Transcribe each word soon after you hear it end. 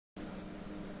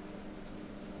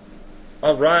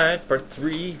Alright, part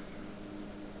 3.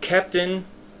 Captain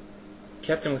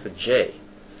with a J.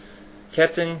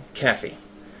 Captain Caffey.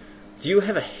 Do you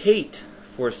have a hate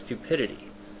for stupidity?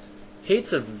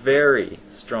 Hate's a very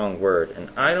strong word,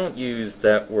 and I don't use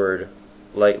that word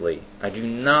lightly. I do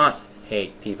not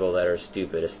hate people that are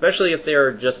stupid, especially if they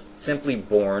are just simply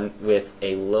born with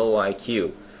a low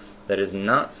IQ. That is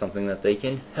not something that they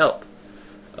can help.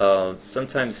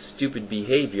 Sometimes stupid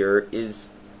behavior is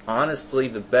honestly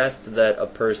the best that a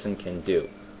person can do,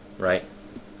 right?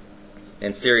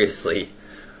 And seriously,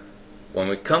 when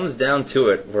it comes down to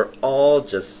it, we're all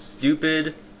just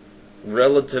stupid,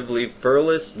 relatively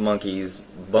furless monkeys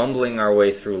bumbling our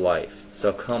way through life.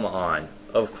 So come on.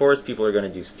 Of course people are going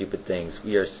to do stupid things.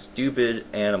 We are stupid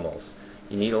animals.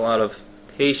 You need a lot of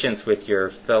patience with your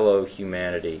fellow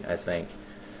humanity, I think.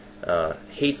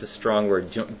 Hate's a strong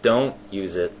word. Don't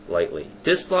use it lightly.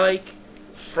 Dislike,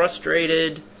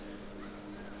 frustrated,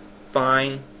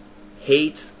 fine.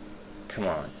 Hate, come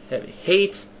on.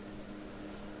 Hate,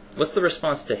 what's the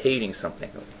response to hating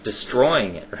something?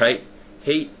 Destroying it, right?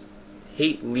 Hate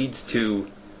leads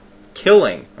to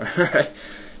killing, right?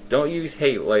 Don't use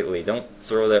hate lightly. Don't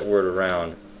throw that word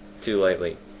around too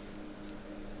lightly.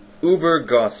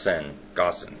 Gossen.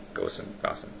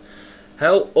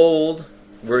 How old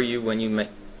were you when you met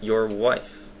your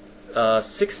wife?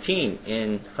 16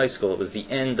 in high school. It was the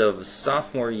end of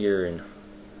sophomore year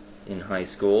in high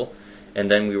school, and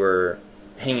then we were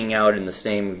hanging out in the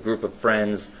same group of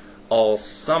friends all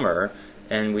summer,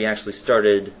 and we actually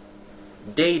started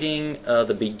dating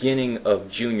the beginning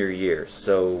of junior year.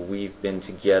 So we've been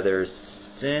together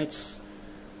since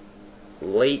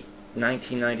late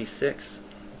 1996.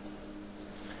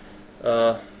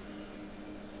 How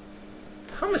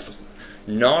am I supposed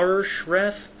to...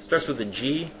 Narshrath starts with a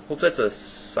G. Hope that's a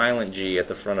silent G at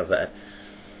the front of that.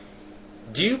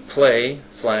 Do you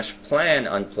play/plan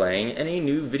on playing any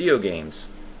new video games?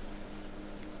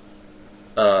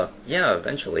 Yeah,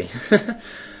 eventually.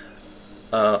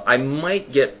 I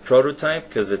might get Prototype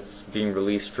because it's being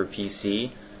released for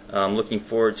PC. I'm looking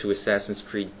forward to Assassin's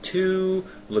Creed 2.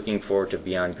 Looking forward to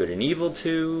Beyond Good and Evil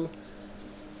 2.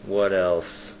 What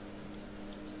else?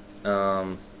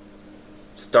 StarCraft,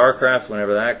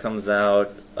 whenever that comes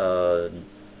out. The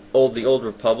Old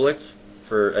Republic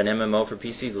for an MMO for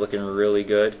PC is looking really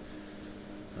good.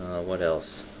 What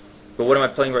else? But what am I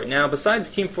playing right now? Besides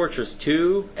Team Fortress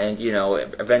 2, and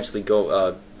eventually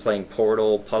go playing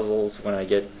Portal puzzles when I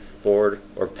get bored,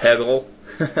 or Peggle.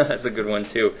 That's a good one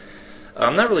too.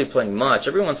 I'm not really playing much.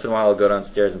 Every once in a while I'll go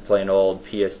downstairs and play an old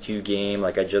PS2 game,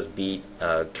 like I just beat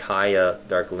Kaya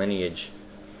Dark Lineage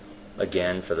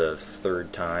again for the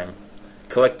 3rd time.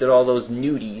 Collected all those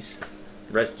nudies,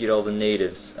 rescued all the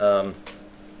natives.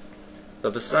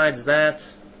 But besides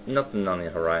that, nothing on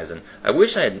the horizon. I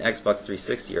wish I had an Xbox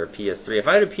 360 or a PS3. If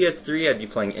I had a PS3, I'd be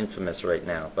playing Infamous right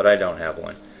now, but I don't have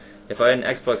one. If I had an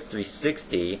Xbox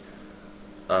 360,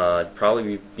 I'd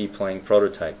probably be playing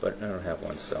Prototype, but I don't have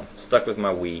one, so stuck with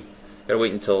my Wii. Gotta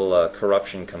wait until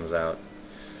Corruption comes out.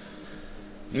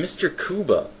 Mr.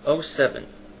 Kuba 07.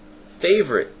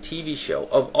 Favorite TV show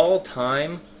of all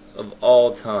time? Of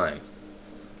all time.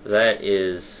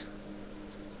 That's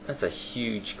a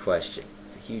huge question.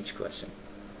 It's a huge question.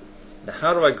 Now,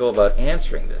 how do I go about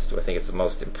answering this? Do I think it's the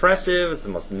most impressive? It's the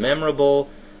most memorable?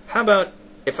 How about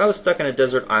if I was stuck on a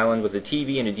desert island with a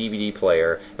TV and a DVD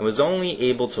player and was only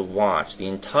able to watch the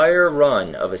entire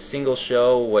run of a single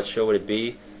show, what show would it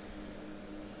be?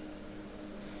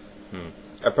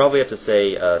 I'd probably have to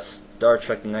say Star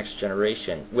Trek The Next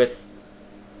Generation, with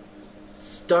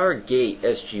Stargate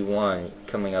SG-1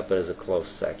 coming up as a close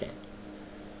second.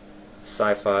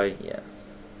 Sci-fi, yeah.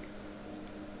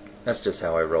 That's just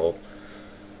how I roll.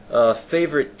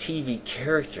 Favorite TV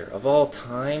character of all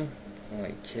time? Oh, are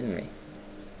you kidding me?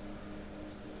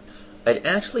 I'd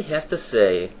actually have to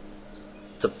say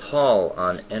to Paul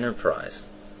on Enterprise.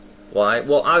 Why?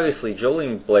 Well, obviously,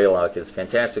 Jolene Blalock is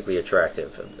fantastically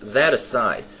attractive. That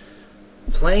aside,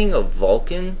 playing a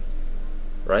Vulcan,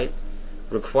 right,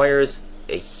 requires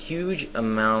a huge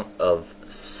amount of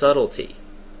subtlety.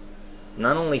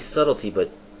 Not only subtlety,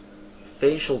 but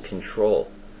facial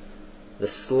control. The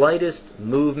slightest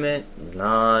movement,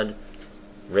 nod,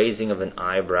 raising of an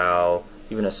eyebrow,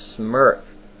 even a smirk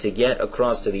to get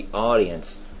across to the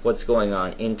audience what's going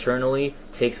on internally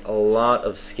takes a lot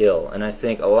of skill. And I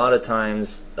think a lot of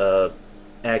times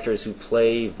actors who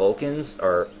play Vulcans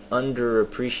are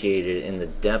underappreciated in the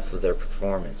depth of their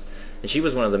performance. And she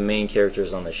was one of the main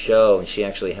characters on the show, and she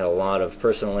actually had a lot of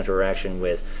personal interaction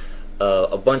with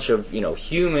a bunch of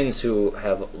humans who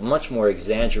have much more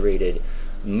exaggerated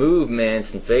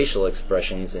movements and facial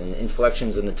expressions and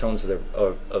inflections in the tones of their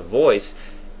of voice,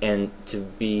 and to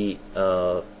be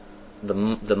the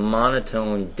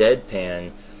monotone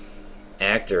deadpan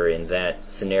actor in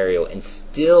that scenario and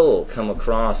still come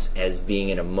across as being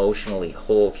an emotionally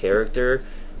whole character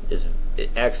is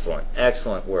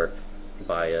excellent work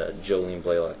by Jolene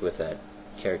Blalock with that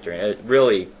character, and it's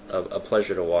really a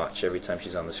pleasure to watch every time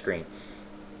she's on the screen.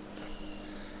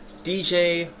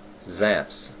 DJ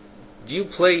Zaps, do you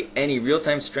play any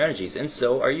real-time strategies, and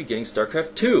so are you getting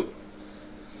StarCraft 2?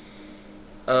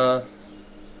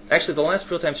 Actually, the last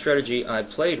real-time strategy I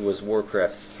played was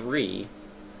Warcraft 3.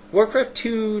 Warcraft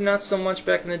 2, not so much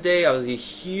back in the day. I was a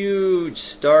huge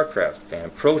StarCraft fan.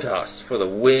 Protoss for the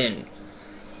win.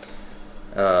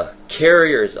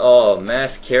 Carriers,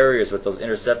 mass carriers with those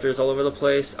interceptors all over the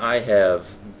place. I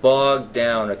have bogged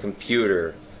down a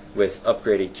computer with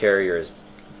upgraded carriers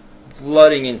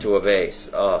flooding into a base.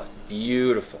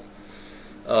 Beautiful.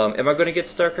 Am I going to get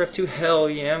StarCraft 2? Hell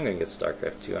yeah, I'm going to get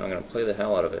StarCraft 2, and I'm going to play the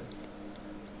hell out of it.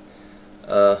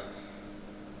 How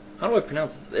do I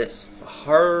pronounce this?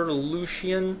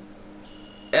 Harlution?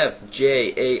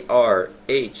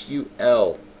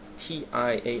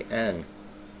 F-J-A-R-H-U-L-T-I-A-N.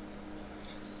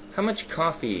 How much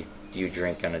coffee do you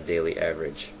drink on a daily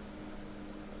average?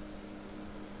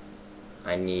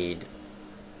 I need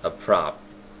a prop.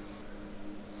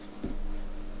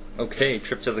 Okay,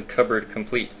 trip to the cupboard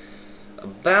complete.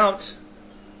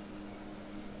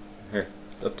 Here,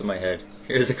 up to my head.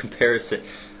 Here's a comparison.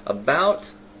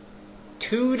 About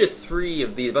 2 to 3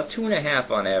 of these, about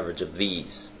 2.5 on average of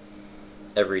these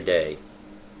every day.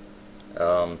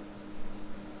 That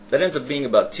ends up being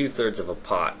about 2/3 of a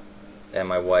pot, and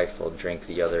my wife will drink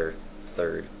the other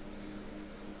third.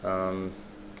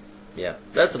 Yeah,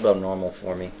 that's about normal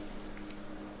for me.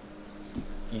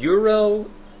 Euro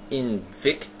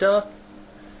Invicta.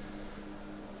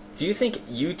 Do you think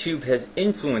YouTube has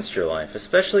influenced your life,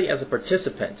 especially as a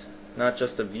participant, not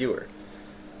just a viewer?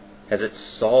 Has it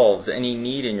solved any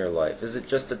need in your life? Is it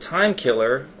just a time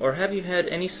killer, or have you had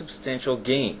any substantial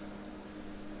gain?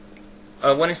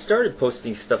 When I started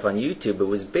posting stuff on YouTube, it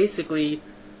was basically,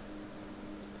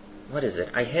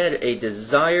 I had a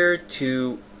desire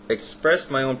to express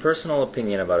my own personal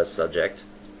opinion about a subject,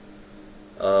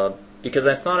 because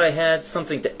I thought I had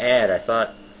something to add. I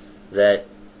thought that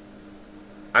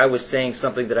I was saying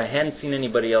something that I hadn't seen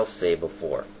anybody else say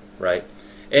before, right?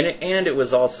 And it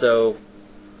was also,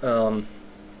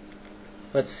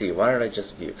 let's see, why did I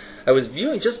just view? I was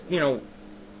viewing just,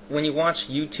 when you watch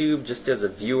YouTube just as a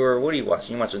viewer, what are you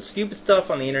watching? You're watching stupid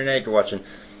stuff on the internet, you're watching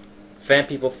fat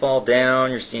people fall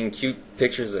down, you're seeing cute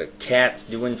pictures of cats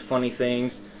doing funny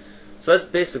things. So that's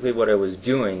basically what I was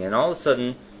doing, and all of a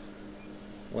sudden,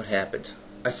 what happened?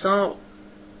 I saw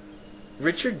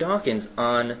Richard Dawkins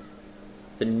on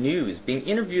the news being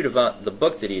interviewed about the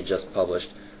book that he had just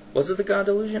published. Was it The God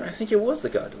Delusion? I think it was The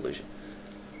God Delusion.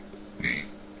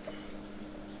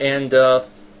 And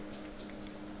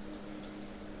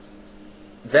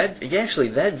that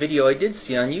video I did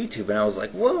see on YouTube, and I was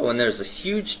like, whoa, and there's this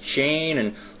huge chain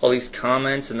and all these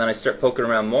comments, and then I start poking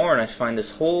around more, and I find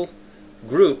this whole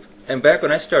group. And back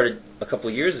when I started a couple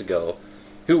of years ago,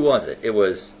 who was it? It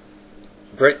was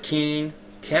Brett Keane,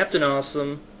 Captain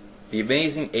Awesome, The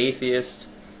Amazing Atheist,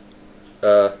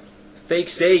 Fake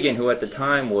Sagan, who at the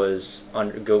time went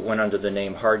under the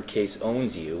name Hard Case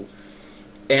Owns You,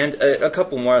 and a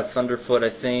couple more, Thunderfoot, I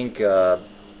think,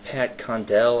 Pat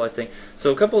Condell, I think.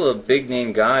 So a couple of big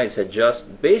name guys had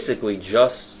basically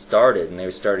just started, and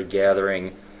they started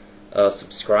gathering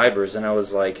subscribers, and I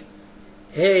was like,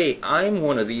 hey, I'm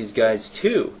one of these guys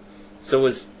too. So it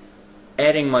was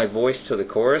adding my voice to the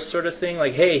chorus sort of thing,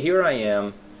 like, hey, here I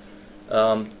am.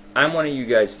 I'm one of you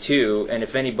guys too, and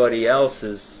if anybody else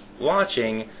is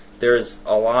watching, there's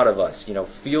a lot of us.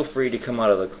 Feel free to come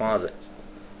out of the closet.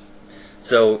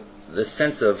 So the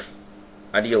sense of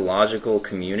ideological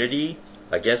community,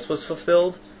 I guess, was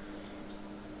fulfilled.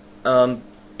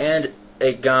 And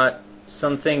it got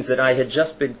some things that I had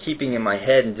just been keeping in my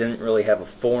head and didn't really have a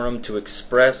forum to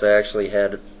express. I actually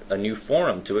had a new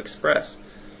forum to express.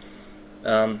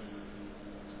 And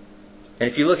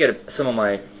if you look at some of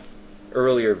my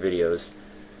earlier videos,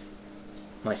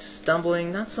 my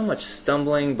stumbling, not so much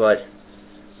stumbling, but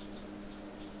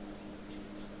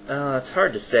it's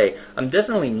hard to say. I'm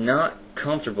definitely not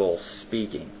comfortable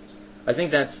speaking. I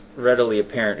think that's readily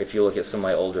apparent if you look at some of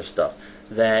my older stuff,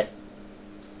 that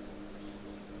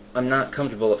I'm not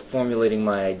comfortable at formulating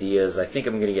my ideas. I think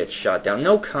I'm going to get shot down.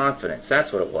 No confidence,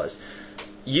 that's what it was.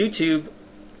 YouTube,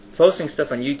 posting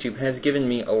stuff on YouTube has given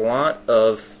me a lot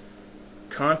of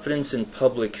confidence in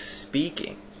public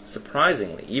speaking.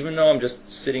 surprisingly, even though I'm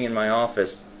just sitting in my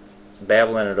office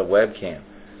babbling at a webcam.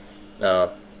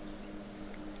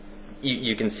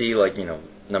 You can see, like,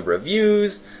 number of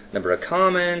views, number of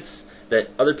comments, that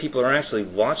other people are actually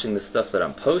watching the stuff that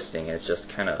I'm posting, and it just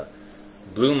kind of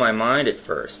blew my mind at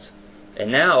first.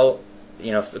 And now,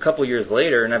 a couple years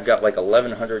later, and I've got like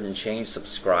 1,100 and change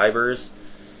subscribers,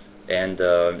 and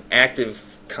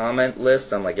active comment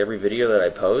list on like every video that I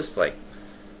post. Like,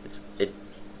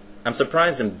 I'm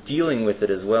surprised I'm dealing with it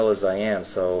as well as I am.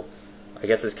 So I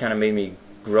guess it's kind of made me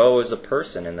grow as a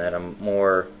person, in that I'm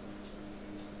more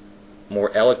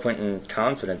eloquent and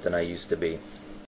confident than I used to be.